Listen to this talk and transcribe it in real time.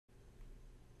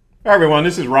Hi everyone,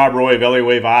 this is Rob Roy of Elliott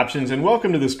Wave Options, and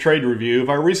welcome to this trade review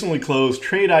of our recently closed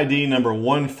trade ID number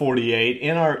 148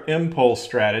 in our impulse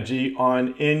strategy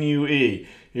on NUE.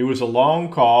 It was a long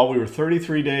call. We were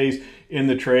 33 days in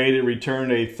the trade. It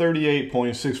returned a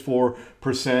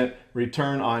 38.64%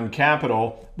 return on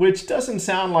capital, which doesn't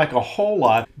sound like a whole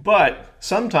lot, but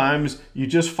sometimes you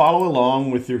just follow along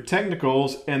with your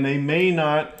technicals and they may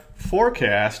not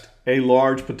forecast a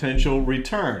large potential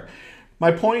return.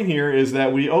 My point here is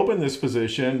that we opened this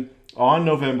position on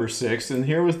November 6th, and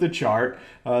here was the chart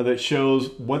that shows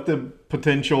what the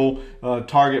potential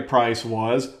target price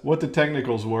was, what the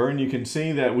technicals were, and you can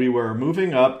see that we were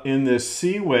moving up in this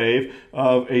C wave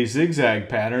of a zigzag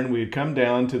pattern. We had come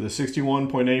down to the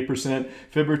 61.8%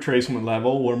 fib retracement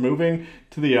level. We're moving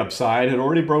to the upside, had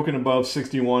already broken above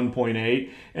 61.8,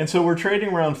 and so we're trading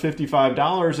around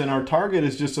 $55, and our target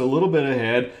is just a little bit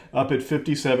ahead, up at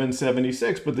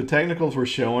 57.76, but the technicals were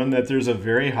showing that there's a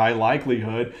very high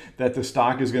likelihood that the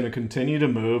stock is going to continue to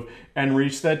move and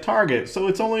reach that target. So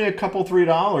it's only a couple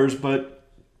 $3, but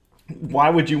why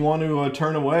would you want to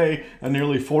turn away a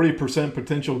nearly 40%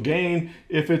 potential gain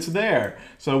if it's there?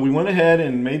 So we went ahead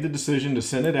and made the decision to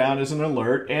send it out as an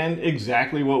alert, and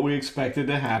exactly what we expected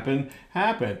to happen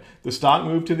happened. The stock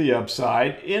moved to the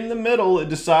upside. In the middle, it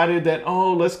decided that,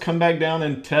 oh, let's come back down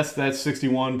and test that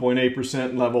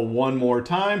 61.8% level one more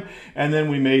time, and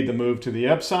then we made the move to the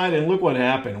upside, and look what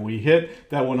happened. We hit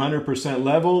that 100%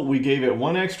 level. We gave it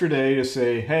one extra day to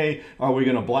say, hey, are we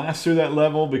going to blast through that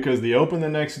level? Because the open the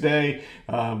next day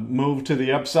moved to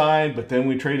the upside, but then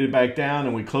we traded back down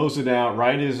and we closed it out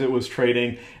right as it was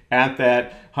trading at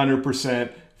that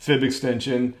 100% fib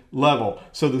extension level.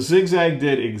 So the zigzag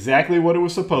did exactly what it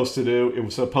was supposed to do. It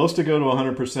was supposed to go to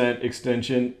 100%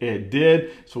 extension. It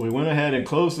did. So we went ahead and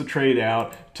closed the trade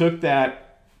out, took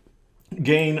that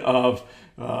gain of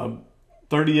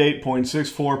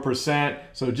 38.64%,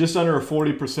 so just under a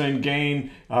 40%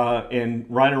 gain in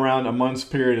right around a month's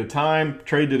period of time.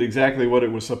 Trade did exactly what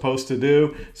it was supposed to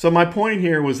do. So my point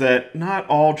here was that not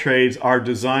all trades are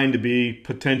designed to be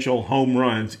potential home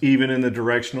runs, even in the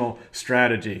directional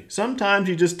strategy. Sometimes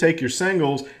you just take your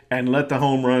singles and let the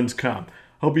home runs come.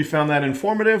 Hope you found that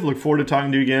informative. Look forward to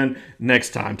talking to you again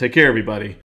next time. Take care, everybody.